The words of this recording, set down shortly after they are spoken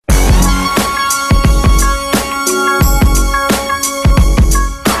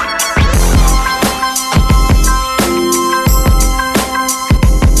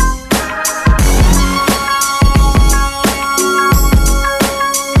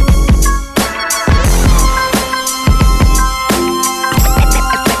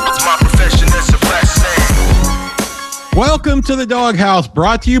Welcome to the DawgHouse,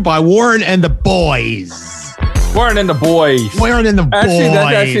 brought to you by Warren and the Boys. Warren and the Boys. Warren and the Boys. Actually,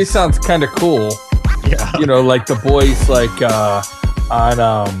 that actually sounds kind of cool. Yeah. You know, like the Boys, like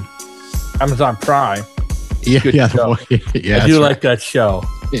on Amazon Prime. Yeah, yeah, I do like that show.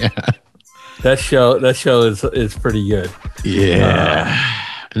 Yeah, that show is pretty good. Yeah.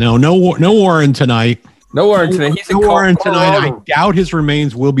 No Warren tonight. No Warren tonight. He's in Warren tonight. I doubt his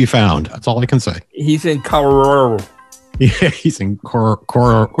remains will be found. That's all I can say. He's in Colorado. Yeah, he's in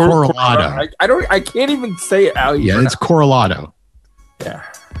Coronado. I can't even say it out. Yeah, it's Coronado. Yeah.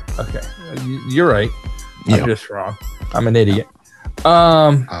 Okay. You're right. Yeah. I'm just wrong. I'm an idiot. We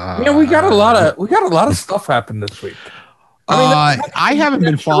got a lot of stuff happen this week. I haven't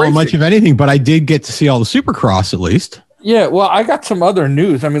been following much of anything, but I did get to see all the Supercross at least. Yeah, well, I got some other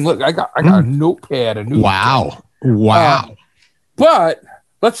news. I mean, look, I got a notepad of news. Wow. But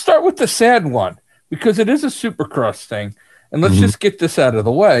let's start with the sad one because it is a Supercross thing, and let's just get this out of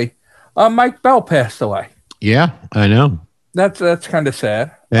the way. Mike Bell passed away. Yeah, I know. That's kind of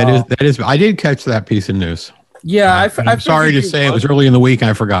sad. That is. I did catch that piece of news. Yeah, I'm sorry to say it was early in the week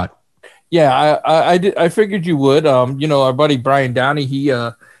and I forgot. Yeah, I did. I figured you would. Our buddy Brian Downey,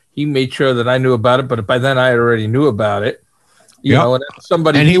 he made sure that I knew about it, but by then I already knew about it. You know, and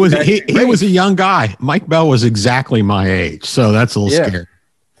somebody. And he was a young guy. Mike Bell was exactly my age, so that's a little scary.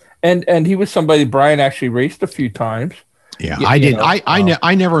 And he was somebody Brian actually raced a few times. Yeah, I did.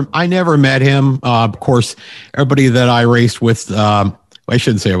 I never met him. Of course, everybody that I raced with. I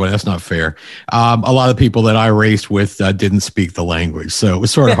shouldn't say it, but that's not fair. A lot of people that I raced with didn't speak the language, so it was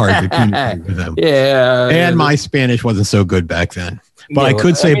sort of hard to communicate with them. Yeah, and my Spanish wasn't so good back then. But I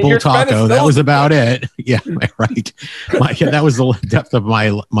could say bull taco. That was about it. Yeah, right. That was the depth of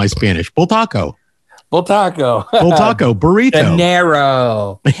my Spanish. Bull taco. Bull taco. Bull taco. Burrito.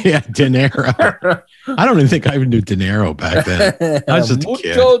 Dinero. Yeah, dinero. I don't even think I even knew dinero back then. I was just a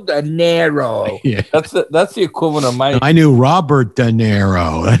kid. Mucho dinero. Yeah. That's the equivalent of my. I knew Robert De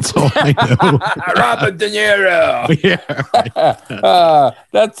Niro. That's all I knew. Robert De Niro. Yeah.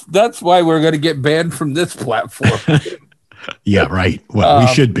 Right. That's why we're going to get banned from this platform. Yeah, right. Well, we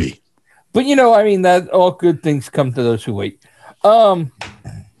should be. But that all good things come to those who wait.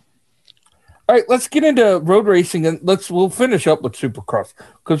 All right, let's get into road racing and we'll finish up with Supercross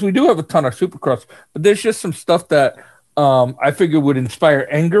because we do have a ton of Supercross, but there's just some stuff that I figure would inspire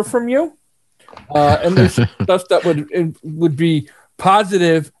anger from you, and there's stuff that would be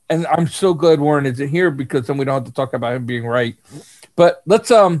positive. And I'm so glad Warren isn't here because then we don't have to talk about him being right. But let's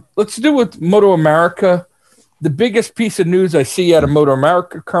do with Moto America. The biggest piece of news I see out of Moto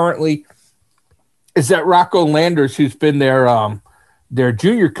America currently is that Rocco Landers, who's been their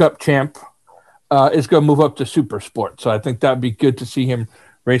Junior Cup champ, is going to move up to Super Sport. So I think that'd be good to see him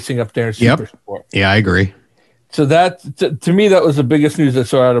racing up there in Super Sport. Yeah, I agree. So that to me, that was the biggest news I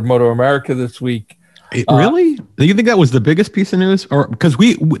saw out of Moto America this week. Really? Do you think that was the biggest piece of news? Or because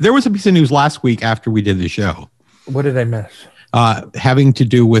there was a piece of news last week after we did the show. What did I miss? Having to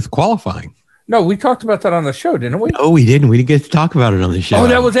do with qualifying. No, we talked about that on the show, didn't we? Oh, we didn't. We didn't get to talk about it on the show. Oh,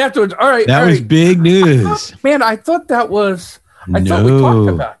 that was afterwards. All right. That was big news. I thought that was. I thought we talked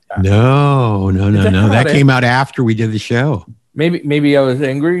about that. No. That came out after we did the show. Maybe I was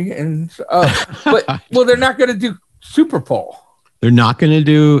angry, but they're not going to do Super Pole. They're not going to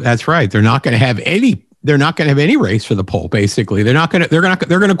do. That's right. They're not going to have any. They're not going to have any race for the pole. Basically, they're going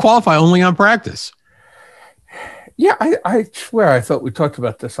to qualify only on practice. Yeah, I swear I thought we talked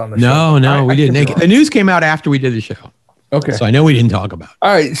about this on the show. No, we didn't. The news came out after we did the show. Okay, so I know we didn't talk about it.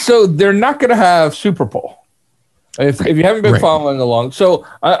 All right, so they're not going to have Super Pole. If you haven't been following along, so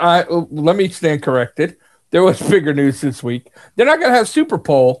I let me stand corrected. There was bigger news this week. They're not going to have Super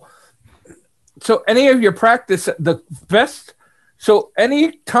Pole. So any of your practice, the best. So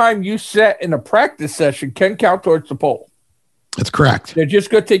any time you set in a practice session can count towards the pole. That's correct. They're just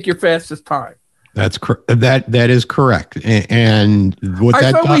going to take your fastest time. That's that is correct. And what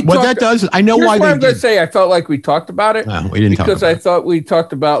that does, I know why. What I'm going to say, I felt like we talked about it. No, we didn't talk about it. Because I thought we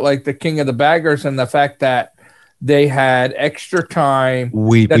talked about like the King of the Baggers and the fact that they had extra time.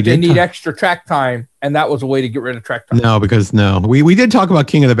 They need extra track time, and that was a way to get rid of track time. No, we did talk about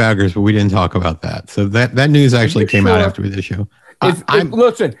King of the Baggers, but we didn't talk about that. So that news actually came out after the show.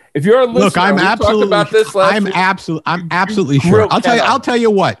 Listen, if you're a listener, I'm absolutely sure. I'll tell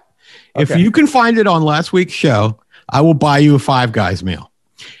you what. If you can find it on last week's show, I will buy you a Five Guys meal.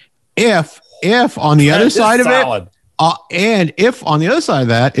 If on the other side of it, and if on the other side of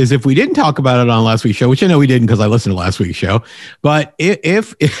that is if we didn't talk about it on last week's show, which I know we didn't because I listened to last week's show, but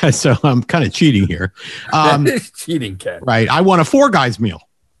if so I'm kind of cheating here. Cheating, Ken. Right. I want a Four Guys meal.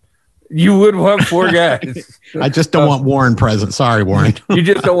 You would want 4 guys. I just don't want Warren present. Sorry, Warren. You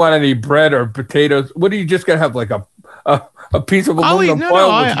just don't want any bread or potatoes. What are you just gonna have, like a piece of aluminum foil?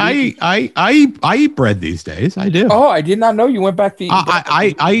 I eat bread these days. I do. Oh, I did not know you went back to eat bread.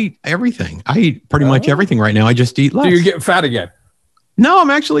 I eat everything. I eat pretty much everything right now. I just eat less. So you're getting fat again? No, I'm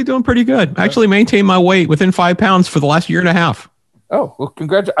actually doing pretty good. I actually maintained my weight within 5 pounds for the last year and a half. Oh, well,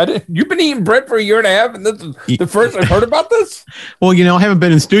 congratulations. You've been eating bread for a year and a half, and this is the first I've heard about this? Well, I haven't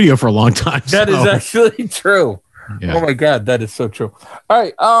been in studio for a long time. That is actually true. Yeah. Oh, my God. That is so true. All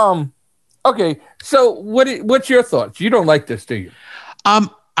right. Okay. So what's your thoughts? You don't like this, do you? I'm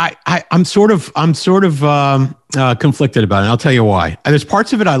sort of conflicted about it. I'll tell you why. There's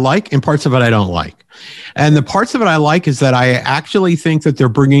parts of it I like and parts of it I don't like. And the parts of it I like is that I actually think that they're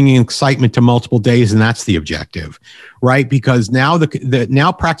bringing in excitement to multiple days, and that's the objective, right? Because now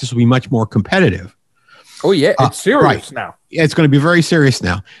now practice will be much more competitive. Oh yeah, it's serious now. It's going to be very serious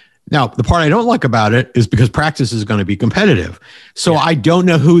now. Now, the part I don't like about it is because practice is going to be competitive. So I don't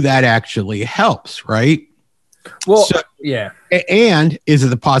know who that actually helps, right? Well, And is it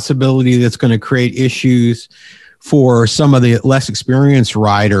the possibility that's going to create issues for some of the less experienced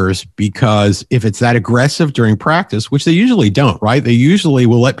riders? Because if it's that aggressive during practice, which they usually don't, right? They usually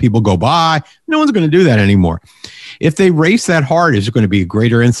will let people go by. No one's going to do that anymore. If they race that hard, is there going to be a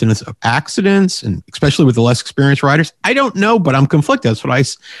greater incidence of accidents, and especially with the less experienced riders? I don't know, but I'm conflicted. That's what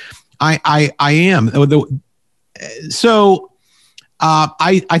I am. So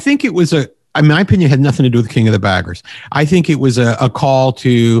I think it was in my opinion, had nothing to do with King of the Baggers. I think it was a call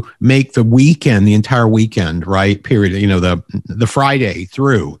to make the weekend, the entire weekend, right? Period. The Friday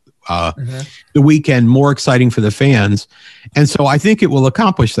through the weekend more exciting for the fans. And so I think it will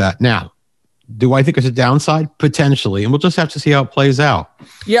accomplish that. Now, do I think it's a downside? Potentially. And we'll just have to see how it plays out.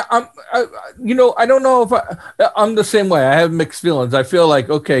 Yeah. I don't know if I'm the same way. I have mixed feelings. I feel like,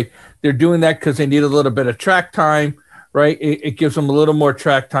 okay, they're doing that because they need a little bit of track time. Right. It gives them a little more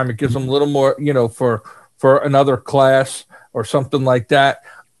track time. It gives them a little more, for another class or something like that.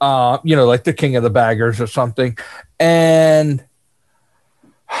 Like the King of the Baggers or something. And,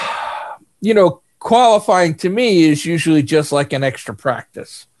 qualifying to me is usually just like an extra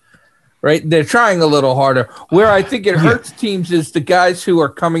practice. Right. They're trying a little harder. Where I think it hurts teams is the guys who are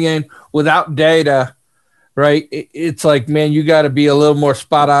coming in without data. Right. It's like, man, you got to be a little more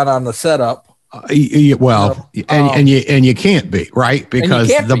spot on the setup. And you can't be, right, because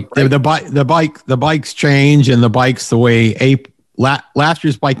the bikes change, and the bikes, the way last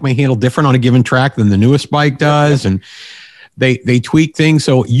year's bike may handle different on a given track than the newest bike does, and they tweak things.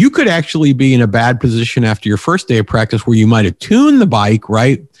 So you could actually be in a bad position after your first day of practice where you might have tuned the bike,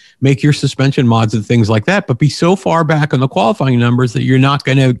 right, make your suspension mods and things like that, but be so far back on the qualifying numbers that you're not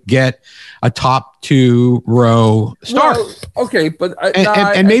going to get a top 2 row start. Well, okay, but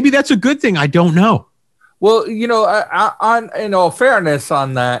and maybe that's a good thing. I don't know. Well, in all fairness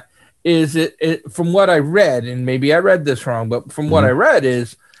on that, is it from what I read, and maybe I read this wrong, but from what I read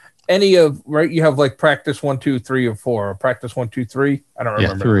is you have like practice 1, 2, 3, or 4, or practice 1, 2, 3. I don't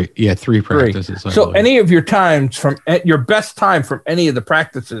remember. 3 practices. So any of your times your best time from any of the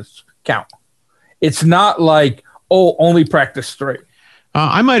practices count. It's not like, only practice 3.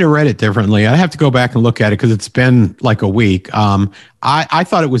 I might have read it differently. I have to go back and look at it because it's been like a week. I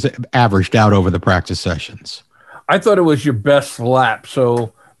thought it was averaged out over the practice sessions. I thought it was your best lap.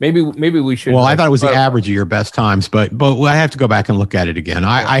 So maybe we should. Well, I thought it was the average of your best times, but I have to go back and look at it again.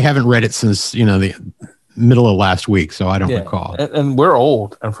 I haven't read it since the middle of last week, so I don't recall. And we're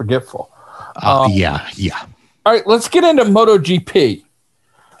old and forgetful. Yeah. All right, let's get into MotoGP.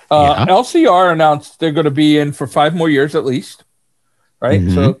 LCR announced they're going to be in for 5 more years at least.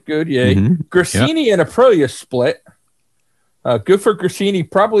 Right, so good, yay. Gresini and Aprilia split. Good for Gresini,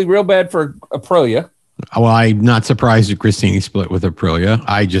 probably real bad for Aprilia. Well, I'm not surprised that Gresini split with Aprilia.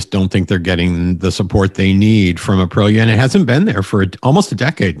 I just don't think they're getting the support they need from Aprilia, and it hasn't been there for almost a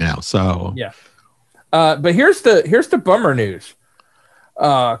decade now. So but here's the bummer news.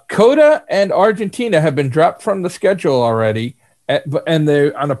 Coda and Argentina have been dropped from the schedule already, and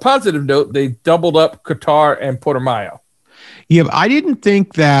they, on a positive note, they doubled up Qatar and Portimao. Yeah, but I didn't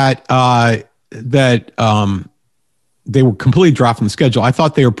think that they were completely dropped from the schedule. I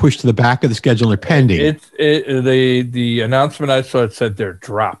thought they were pushed to the back of the schedule and they're pending. The announcement I saw, it said they're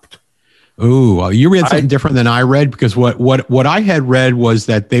dropped. Ooh, well, you read something different than I read, because what I had read was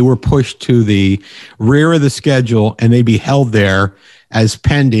that they were pushed to the rear of the schedule and they'd be held there as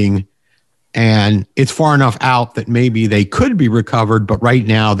pending. And it's far enough out that maybe they could be recovered, but right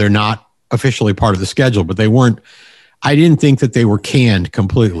now they're not officially part of the schedule. But they weren't. I didn't think that they were canned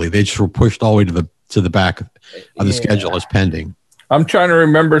completely. They just were pushed all the way to the back of the schedule as pending. I'm trying to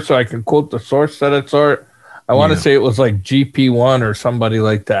remember so I can quote the source that I saw it. I want to say it was like GP1 or somebody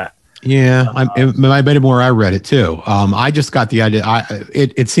like that. Yeah, it might have been where I read it too. I just got the idea.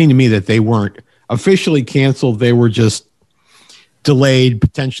 It seemed to me that they weren't officially canceled. They were just delayed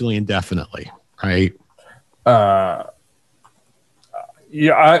potentially indefinitely, right? Yeah,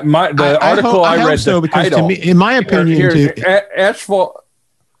 the article I read. So because title, to me, in my opinion, asphalt.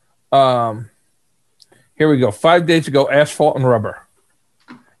 Here we go. 5 days ago, asphalt and rubber.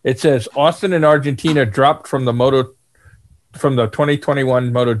 It says Austin and Argentina dropped from the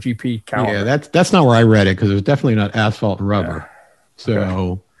 2021 MotoGP calendar. Yeah, that's not where I read it because it was definitely not asphalt and rubber. Yeah. So,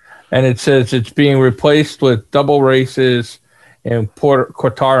 okay. And it says it's being replaced with double races in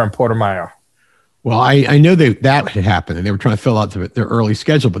Qatar and Portimao. Well, I know that had happened, and they were trying to fill out their early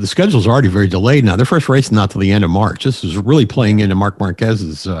schedule, but the schedule's already very delayed now. Their first race is not till the end of March. This is really playing into Marc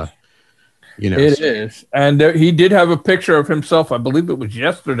Marquez's. It is, and he did have a picture of himself. I believe it was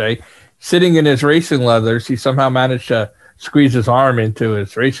yesterday, sitting in his racing leathers. He somehow managed to squeeze his arm into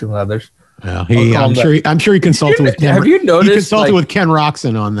his racing leathers. Well, I'm sure he consulted with Ken. Have you noticed? He consulted with Ken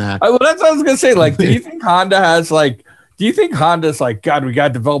Roczen on that. Well, that's what I was gonna say. Like, do you think Honda has like? Do you think Honda's like, God, we got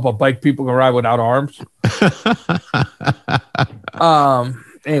to develop a bike people can ride without arms?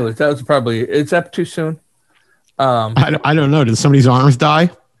 Anyways, that was probably. Is that too soon? I don't know. Did somebody's arms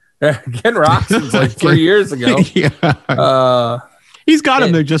die? Ken Roczen's like 3 years ago. Yeah. He's got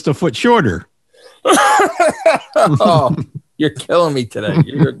them. They're just a foot shorter. Oh, you're killing me today.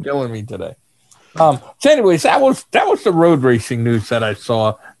 You're killing me today. So anyways, that was the road racing news that I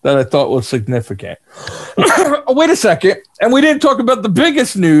saw that I thought was significant. Wait a second. And we didn't talk about the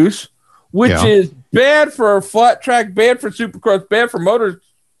biggest news, which is bad for flat track, bad for Supercross, bad for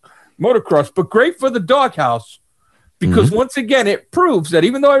motocross, but great for the DawgHouse. Because once again, it proves that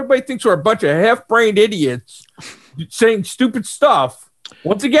even though everybody thinks we're a bunch of half-brained idiots saying stupid stuff,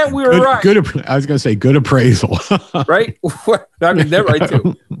 once again, we were right. I was going to say good appraisal. Right? I mean, they're right,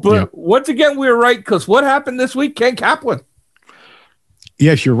 too. But once again, we were right because what happened this week? Ken Kaplan.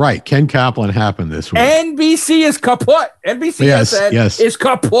 Yes, you're right. Ken Kaplan happened this week. NBC is kaput. NBCSN is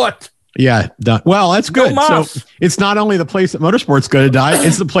kaput. Yeah. Well, that's good. So it's not only the place that motorsport's going to die,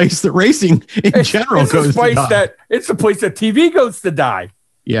 it's the place that racing in general goes to die. It's the place that TV goes to die.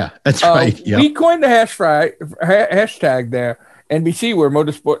 Yeah, that's right. We coined the hashtag there, NBC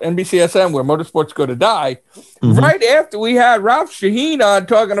NBCSN where motorsports go to die. Right after we had Ralph Shaheen on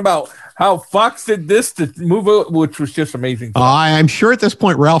talking about how Fox did this to move it, which was just amazing. I'm sure at this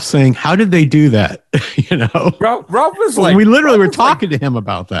point Ralph's saying, "How did they do that?" Ralph was like, we literally were talking to him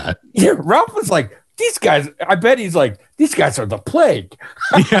about that. Yeah, Ralph was like, "These guys." I bet he's like, "These guys are the plague."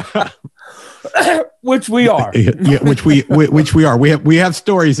 Yeah. Which we are. Which we are. We have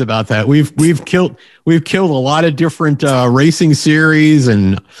stories about that. We've killed a lot of different racing series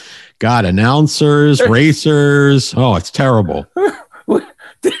and announcers, racers. Oh, it's terrible.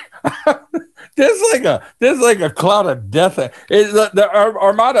 There's like a cloud of death.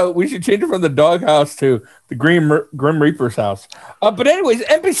 Our motto, we should change it from the DawgHouse to the Grim Reaper's house. But anyways,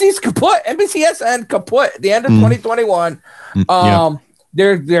 NBC's kaput. NBCSN kaput at the end of 2021.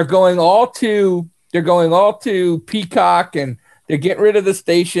 They're going all to Peacock, and they're getting rid of the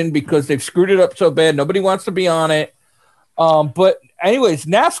station because they've screwed it up so bad. Nobody wants to be on it. But anyways,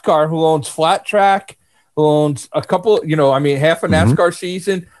 NASCAR, who owns Flat Track, who owns a couple, half a NASCAR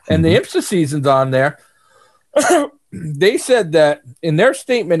season, and the IMSA season's on there. They said that in their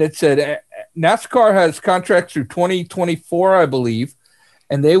statement, it said NASCAR has contracts through 2024, I believe,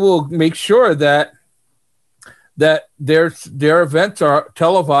 and they will make sure that their events are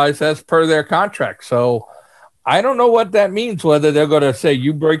televised as per their contract. So I don't know what that means, whether they're going to say,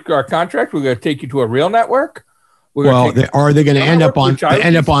 you break our contract, we're going to take you to a real network. Are they going to end up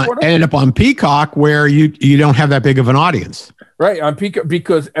on Peacock where you don't have that big of an audience? Right, on Peacock,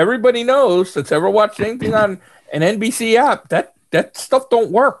 because everybody knows that's ever watched anything on an NBC app that stuff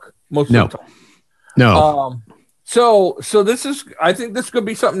don't work most of the time. No. So this is, I think this could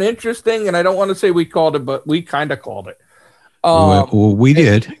be something interesting, and I don't want to say we called it, but we kind of called it. Well, we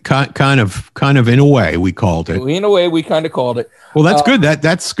did kind of in a way we called it. In a way, we kind of called it. Well, that's good.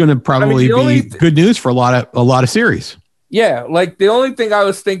 That's going to probably be good news for a lot of series. Yeah, like the only thing I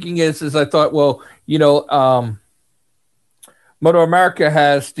was thinking is I thought, well, Moto America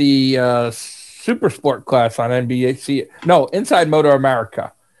has the Super Sport class on NBC. No, Inside Moto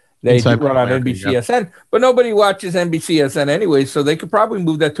America. They run on NBCSN, but nobody watches NBCSN anyway, so they could probably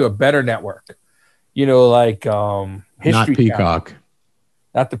move that to a better network. Like History Not Peacock. Channel.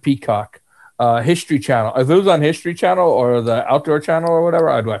 Not the Peacock. History Channel. If it was on History Channel or the Outdoor Channel or whatever,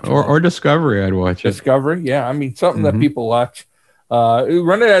 I'd watch it. Or Discovery, I'd watch it. Discovery, yeah. I mean, something that people watch.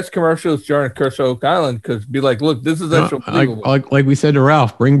 Run it as commercials during Curse Oak Island because be like, look, this is actually like we said to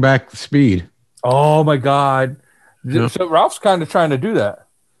Ralph, bring back the speed. Oh my God! So Ralph's kind of trying to do that.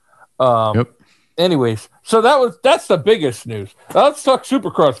 Anyways, so that's the biggest news. Now let's talk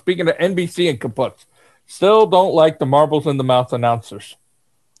Supercross. Speaking of NBC and Kaput, still don't like the marbles in the mouth announcers.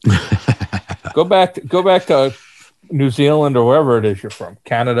 Go back to New Zealand or wherever it is you're from.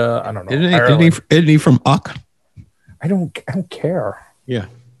 Canada, I don't know. Isn't he from Uck? I don't care. Yeah.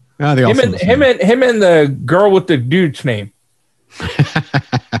 Him and the girl with the dude's name.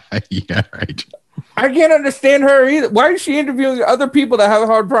 Yeah, right. I can't understand her either. Why is she interviewing other people that have a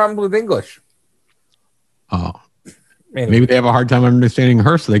hard problem with English? Oh, maybe they have a hard time understanding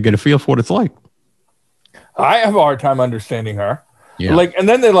her, so they get a feel for what it's like. I have a hard time understanding her. Yeah. And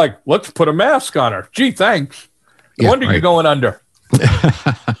then they're like, let's put a mask on her. Gee, thanks. No wonder you're going under.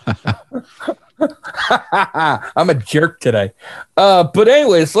 I'm a jerk today. But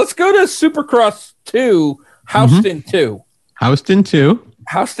anyways, let's go to Supercross 2, Houston 2. Houston 2.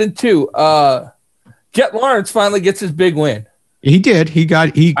 Jet Lawrence finally gets his big win. He did. He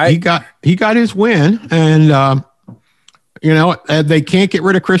got his win, and they can't get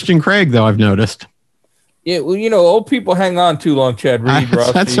rid of Christian Craig, though. I've noticed. Yeah, well, old people hang on too long. Chad Reed,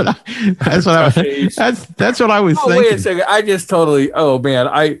 Rossi. That's what I was thinking. Wait a second. I just totally. Oh man,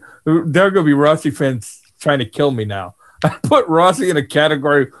 there are gonna be Rossi fans trying to kill me now. I put Rossi in a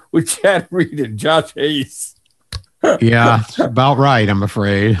category with Chad Reed and Josh Hayes. Yeah, it's about right. I'm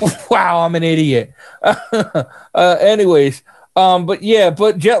afraid. Wow, I'm an idiot. Anyways. But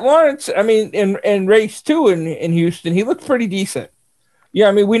Jet Lawrence, I mean, in race 2 in Houston, he looked pretty decent. Yeah,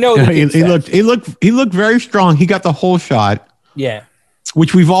 I mean, we know he looked very strong. He got the whole shot. Yeah,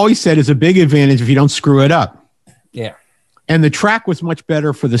 which we've always said is a big advantage if you don't screw it up. Yeah, and the track was much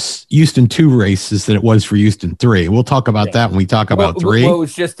better for the Houston 2 races than it was for Houston 3. We'll talk about that when we talk about 3. Well, it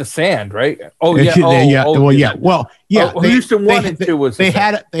was just the sand, right? Oh yeah, Houston 1 and 2 was they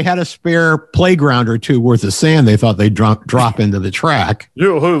had a spare playground or two worth of sand. They thought they'd drop into the track.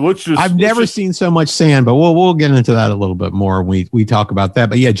 Yeah, I've never seen so much sand, but we'll get into that a little bit more when we talk about that.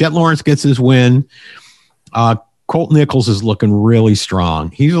 But yeah, Jet Lawrence gets his win. Colt Nichols is looking really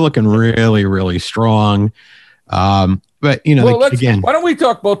strong. He's looking really, really strong. But again, why don't we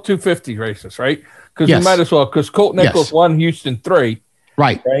talk both 250 races, right? Because we might as well. Because Colt Nichols won Houston 3,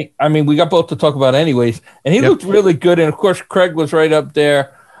 right? I mean, we got both to talk about anyways, and he looked really good. And of course, Craig was right up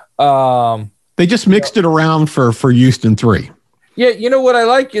there. They just mixed it around for Houston 3. Yeah, you know what I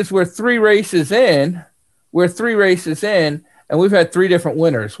like is we're 3 races in, and we've had 3 different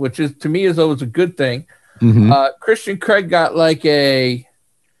winners, which is to me is always a good thing. Mm-hmm. Christian Craig got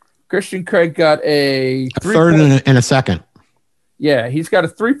a third and a second. Yeah, he's got a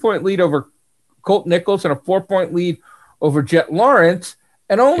 3-point lead over Colt Nichols and a 4-point lead over Jet Lawrence,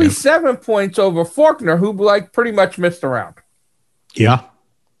 and only 7 points over Faulkner, who pretty much missed around. Yeah.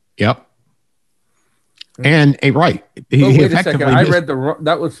 Yep. And right. Wait a second. I read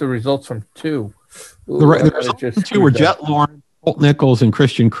that was the results from 2. The results from 2 were Jet Lawrence, Colt Nichols, and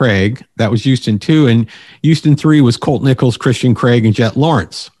Christian Craig. That was Houston 2, and Houston 3 was Colt Nichols, Christian Craig, and Jet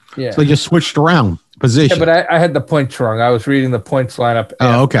Lawrence. Yeah. So they just switched around position. Yeah, but I had the points wrong. I was reading the points lineup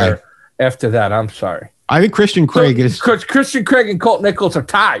after that. I'm sorry. I think Christian Craig Christian Craig and Colt Nichols are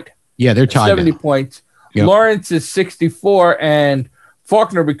tied. Yeah, they're tied. 70 points. Yep. Lawrence is 64, and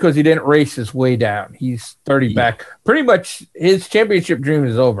Faulkner, because he didn't race, is way down. He's 30 back. Pretty much his championship dream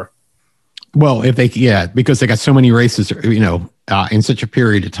is over. Well, because they got so many races, in such a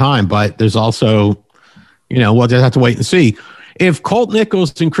period of time. But there's also, we'll just have to wait and see. If Colt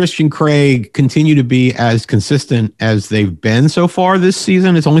Nichols and Christian Craig continue to be as consistent as they've been so far this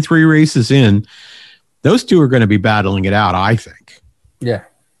season, it's only 3 races in, those 2 are going to be battling it out, I think. Yeah.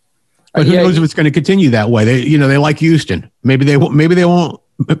 But who knows if it's going to continue that way? They like Houston. Maybe they won't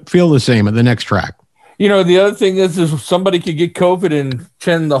feel the same at the next track. The other thing is somebody could get COVID and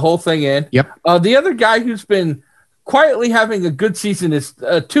send the whole thing in. Yep. The other guy who's been quietly having a good season is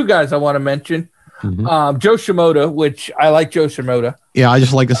 2 guys I want to mention. Mm-hmm. Joe Shimoda, which I like Joe Shimoda. Yeah, I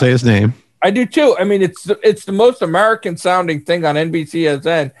just like to say his name. I do too. I mean, it's the most American sounding thing on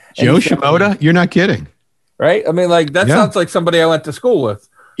NBCSN. Joe Shimoda? You're not kidding. Right? I mean, that sounds like somebody I went to school with.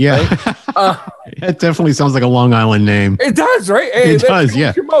 Yeah. Right? It definitely sounds like a Long Island name. It does, right? Hey, it does,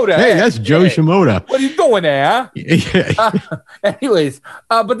 Joe Shimoda. Hey, that's Joe Shimoda. What are you doing there? Yeah. Anyways,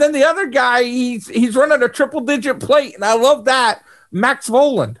 but then the other guy, he's running a triple-digit plate, and I love that. Max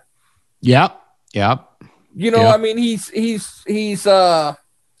Voland. Yep. I mean, he's not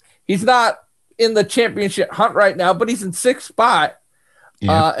in the championship hunt right now, but he's in 6th spot.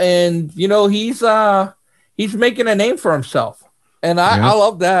 Yeah. And he's making a name for himself. And I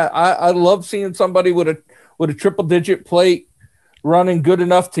love that. I love seeing somebody with a triple-digit plate running good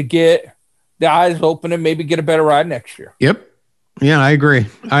enough to get the eyes open and maybe get a better ride next year. Yep. Yeah, I agree.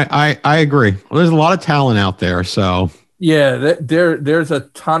 I agree. Well, there's a lot of talent out there. So yeah, there's a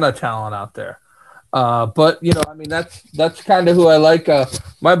ton of talent out there. But I mean, that's kind of who I like.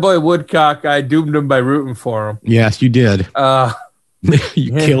 My boy Woodcock, I doomed him by rooting for him. Yes, you did.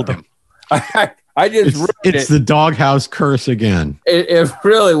 You killed him. I just it's the DawgHouse curse again. It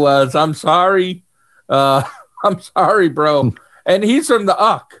really was. I'm sorry. I'm sorry, bro. And he's from the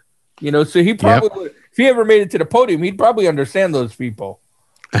UC, so he probably would, if he ever made it to the podium, he'd probably understand those people.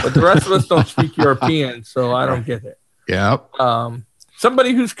 But the rest of us don't speak European, so I don't get it. Yep.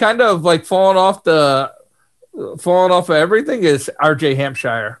 Somebody who's kind of like falling off of everything is RJ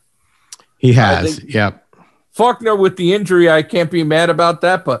Hampshire. He has. Yep. Faulkner with the injury, I can't be mad about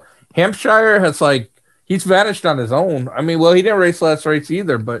that, but Hampshire has he's vanished on his own. I mean, well, he didn't race last race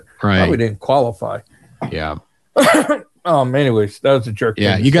either, but probably didn't qualify. Yeah. Anyways, that was a jerk.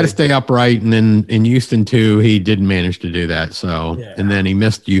 Yeah, you got to stay upright, and then in Houston 2, he didn't manage to do that. So, and then he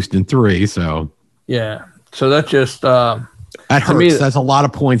missed Houston 3. So, yeah. So that just that hurts. That's a lot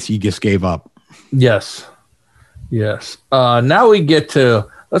of points you just gave up. Yes. Now let's get to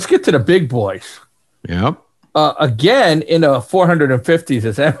the big boys. Yep. Again in a 450s,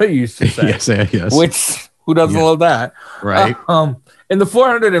 as Emma used to say. yes. Which who doesn't love that, right? In the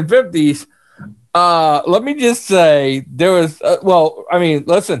 450s. Let me just say there was,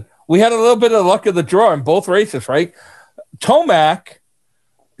 listen, we had a little bit of luck of the draw in both races, right? Tomac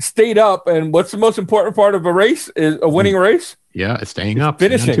stayed up, and what's the most important part of a race is a winning race? Yeah, it's staying up,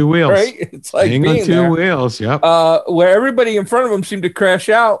 finishing, on 2 wheels, right? It's like staying on 2 wheels. Yep. Where everybody in front of him seemed to crash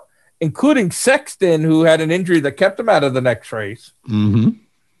out, including Sexton, who had an injury that kept him out of the next race. Mm-hmm.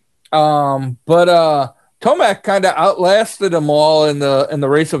 But Tomac kind of outlasted them all in the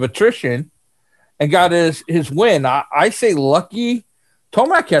race of attrition. And got his win. I say lucky.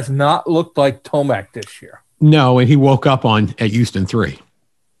 Tomac has not looked like Tomac this year. No, and he woke up at Houston 3.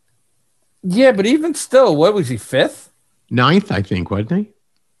 Yeah, but even still, what was he, 5th? 9th, I think, wasn't he?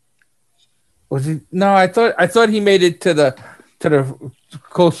 Was he? No, I thought he made it to the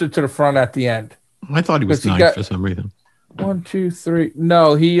closer to the front at the end. I thought he was 9th for some reason. 1, 2, 3.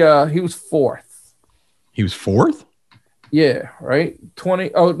 No, he was 4th. He was 4th? Yeah, right.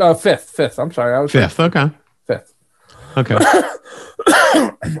 20. Oh no, 5th. I'm sorry, I was 5th. Okay. 5th. Okay.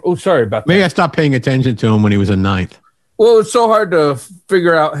 Oh, sorry about that. Maybe I stopped paying attention to him when he was in 9th. Well, it's so hard to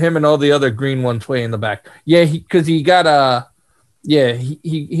figure out him and all the other green ones way in the back. Yeah, because he got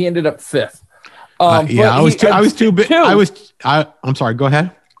he ended up 5th. I'm sorry. Go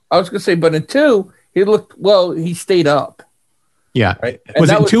ahead. I was gonna say, but in 2, he stayed up. Yeah. Right?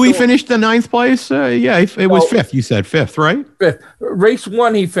 Was it 2 he finished the 9th place? It was 5th. You said 5th, right? 5th. Race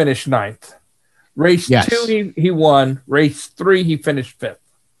 1, he finished 9th. Race 2, he won. Race 3, he finished 5th.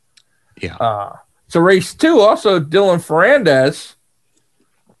 Yeah. So race 2, also Dylan Ferrandez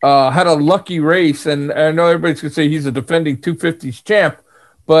had a lucky race, and I know everybody's gonna say he's a defending 250s champ,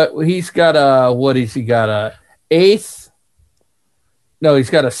 but he's got he got a 8th? No, he's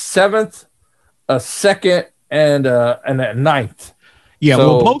got a 7th, a 2nd, and a 9th. Yeah,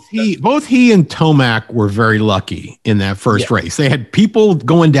 so, well, both he and Tomac were very lucky in that first race. They had people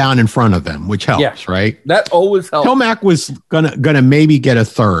going down in front of them, which helps, right? That always helps. Tomac was gonna maybe get a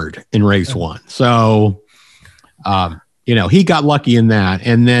 3rd in race 1, so he got lucky in that,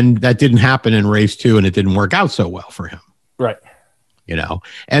 and then that didn't happen in race 2, and it didn't work out so well for him, right?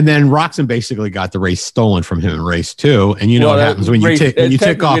 And then Roxon basically got the race stolen from him in race 2. And what happens when you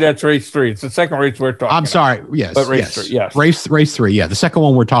tick off. That's race 3. It's the second race we're talking I'm sorry. Yes. But race 3, yes. Race 3. Yeah. The second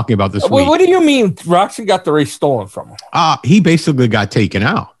one we're talking about this week. What do you mean Roxon got the race stolen from him? He basically got taken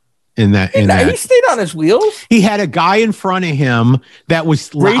out. He stayed on his wheels. He had a guy in front of him that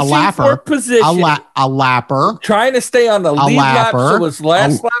was racing a lapper, for position, a lapper, trying to stay on the lead lap, so his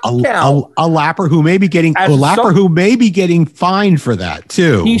last lap count. A lapper who may be getting fined for that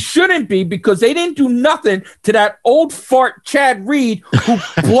too. He shouldn't be, because they didn't do nothing to that old fart Chad Reed who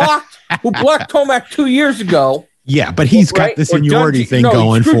blocked Tomac 2 years ago. Yeah, but he's got the seniority thing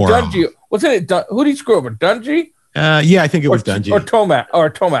going for him. Wasn't it? Who did he screw over? Dungey? I think it was Dungey. Or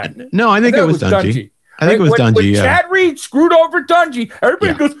Tomac. No, I think it was Dungey. I think it was Dungey. When Chad Reed screwed over Dungey,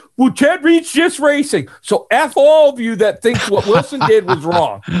 everybody goes, well, Chad Reed's just racing. So F all of you that think what Wilson did was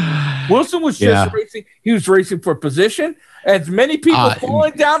wrong. Wilson was just racing. He was racing for position. As many people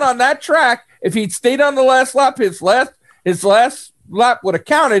falling down on that track, if he'd stayed on the last lap, his last lap would have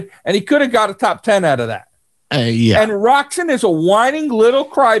counted, and he could have got a top 10 out of that. And Roxon is a whining little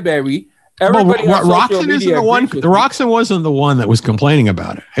crybaby. Everybody on social Roczen isn't media the one. agrees with The Roczen wasn't the one that was complaining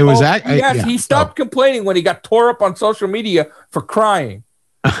about it. It was that. Yes, he stopped complaining when he got tore up on social media for crying.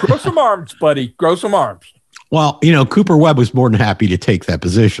 Grow some arms, buddy. Grow some arms. Well, Cooper Webb was more than happy to take that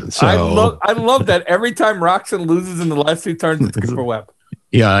position. So I love that every time Roczen loses in the last 2 turns, it's Cooper Webb.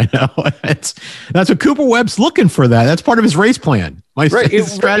 Yeah, I know. That's what Cooper Webb's looking for. That's part of his race plan.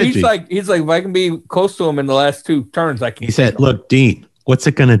 His strategy. He's like, if I can be close to him in the last 2 turns, I can. He said, "Look, Dean, what's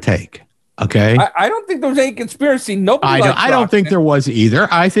it going to take?" Okay. I don't think there was any conspiracy. Nobody. I don't think there was either.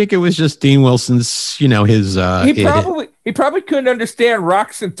 I think it was just Dean Wilson's. His. He probably couldn't understand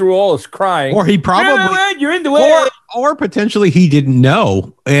Roczen through all his crying. Or he probably you're in the way. Or potentially he didn't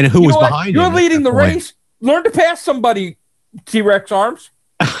know and who was behind him. You're leading the race. Learn to pass somebody. T-Rex arms.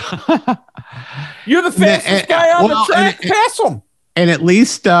 You're the fastest guy on the track. Pass him. And at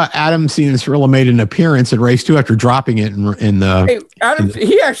least Adam Cianciarulo made an appearance at race 2 after dropping it in the. Hey, Adam,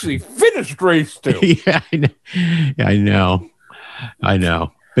 he actually finished race 2. Yeah, I know.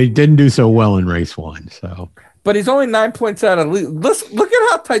 But he didn't do so well in race 1. So, but he's only 9 points out of lead. Look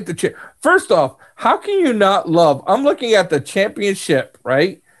at how tight the chair. First off, how can you not love? I'm looking at the championship,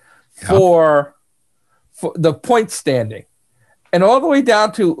 right? Yep. For the point standing, and all the way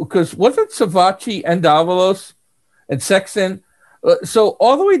down to, because wasn't Savacci and Davalos and Sexton? So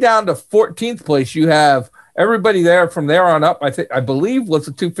all the way down to 14th place, you have everybody there from there on up. I believe was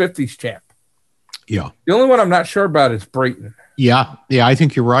the 250s champ. Yeah. The only one I'm not sure about is Brayton. Yeah, I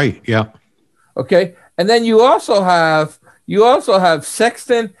think you're right. Yeah. Okay, and then you also have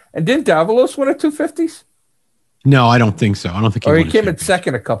Sexton, and didn't Davalos win a 250s? No, I don't think so. I don't think he came in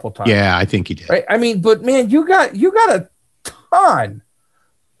second a couple times. Yeah, I think he did. Right? I mean, but man, you got a ton.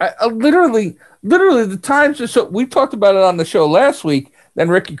 Literally the times. So we talked about it on the show last week. Then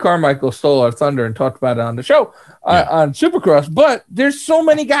Ricky Carmichael stole our thunder and talked about it on the show on Supercross. But there's so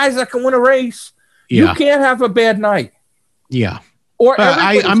many guys that can win a race. Yeah. You can't have a bad night. Yeah. Or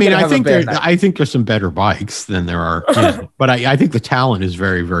I think there's some better bikes than there are. But I think the talent is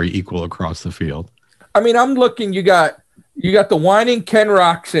very, very equal across the field. I mean, I'm looking. You got the whining Ken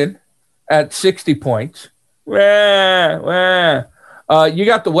Roczen at 60 points. You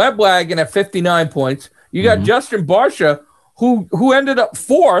got the Web Wagon at 59 points. You got Justin Barsha, who ended up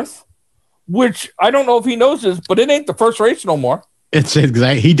 4th, which I don't know if he knows this, but it ain't the first race no more. It's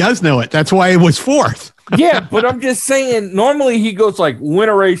exactly. He does know it. That's why it was 4th. Yeah, but I'm just saying. Normally he goes like win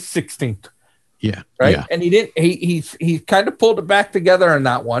a race 16th. Yeah, right. Yeah. And he didn't. He kind of pulled it back together in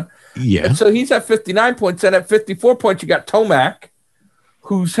that one. Yeah. And so he's at 59 points, and at 54 points you got Tomac,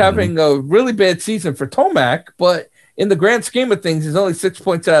 who's having a really bad season for Tomac, but in the grand scheme of things, he's only 6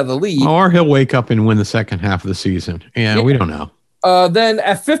 points out of the lead. Or he'll wake up and win the second half of the season. Yeah, we don't know. Then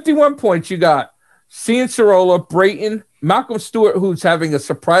at 51 points, you got Cianciarulo, Brayton, Malcolm Stewart, who's having a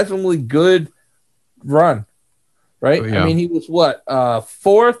surprisingly good run, right? Yeah. I mean, he was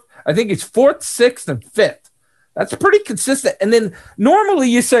 4th? I think he's 4th, 6th, and 5th. That's pretty consistent. And then normally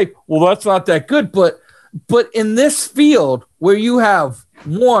you say, well, that's not that good. But in this field where you have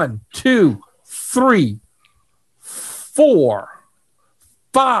 1, 2, 3, 4,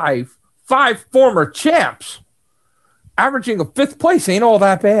 5 former champs, averaging a 5th place ain't all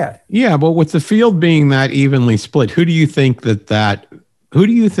that bad. Yeah, but with the field being that evenly split, who do you think that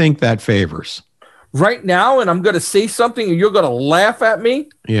favors? Right now, and I'm going to say something and you're going to laugh at me.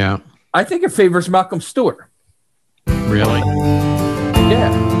 Yeah. I think it favors Malcolm Stewart. Really? Yeah.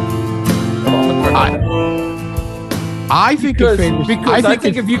 I think it favors... Because I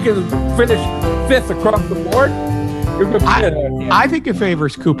think if you can finish 5th across the board, you're going to be I think it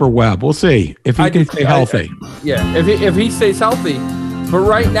favors Cooper Webb. We'll see if he can stay healthy. If he stays healthy. But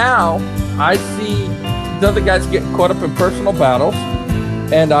right now, I see the other guys getting caught up in personal battles.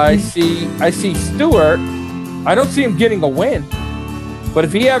 And I see Stewart. I don't see him getting a win. But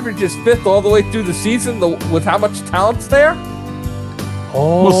if he averages 5th all the way through the season with how much talent's there,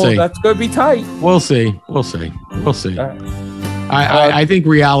 we'll see. That's going to be tight. We'll see. I think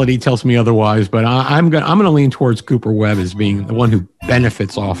reality tells me otherwise, but I'm gonna lean towards Cooper Webb as being the one who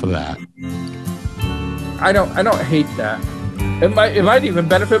benefits off of that. I don't hate that. It might even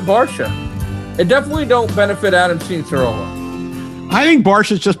benefit Barsha. It definitely don't benefit Adam Cianciarulo. I think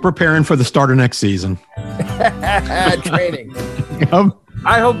Barsha's just preparing for the start of next season. Training. Yep.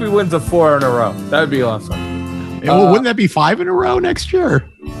 I hope he wins a 4 in a row. That'd be awesome. Wouldn't that be 5 in a row next year?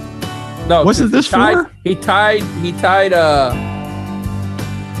 No, wasn't this 4? He tied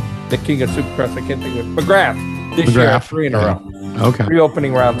the king of Supercross. I can't think of it. McGrath. This year, 3 in a row. Okay. 3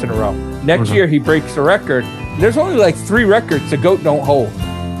 opening rounds in a row. Next year, he breaks the record. There's only like 3 records the GOAT don't hold.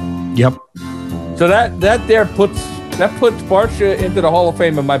 Yep. So that puts Barsha into the Hall of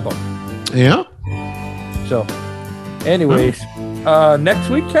Fame in my book. Yeah. So, anyways, next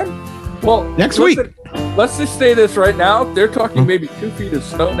week, Ken? Well, next week. Let's just say this right now. They're talking maybe 2 feet of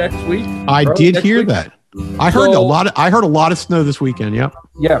snow next week. I did hear that. I heard a lot of snow this weekend. Yep.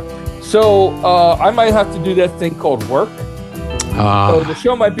 Yeah. So I might have to do that thing called work. So the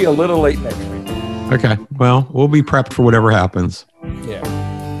show might be a little late next week. Okay. Well, we'll be prepped for whatever happens. Yeah.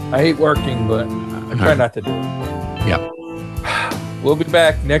 I hate working, but I try not to do it. Yep. We'll be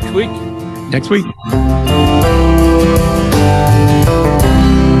back next week. Next week.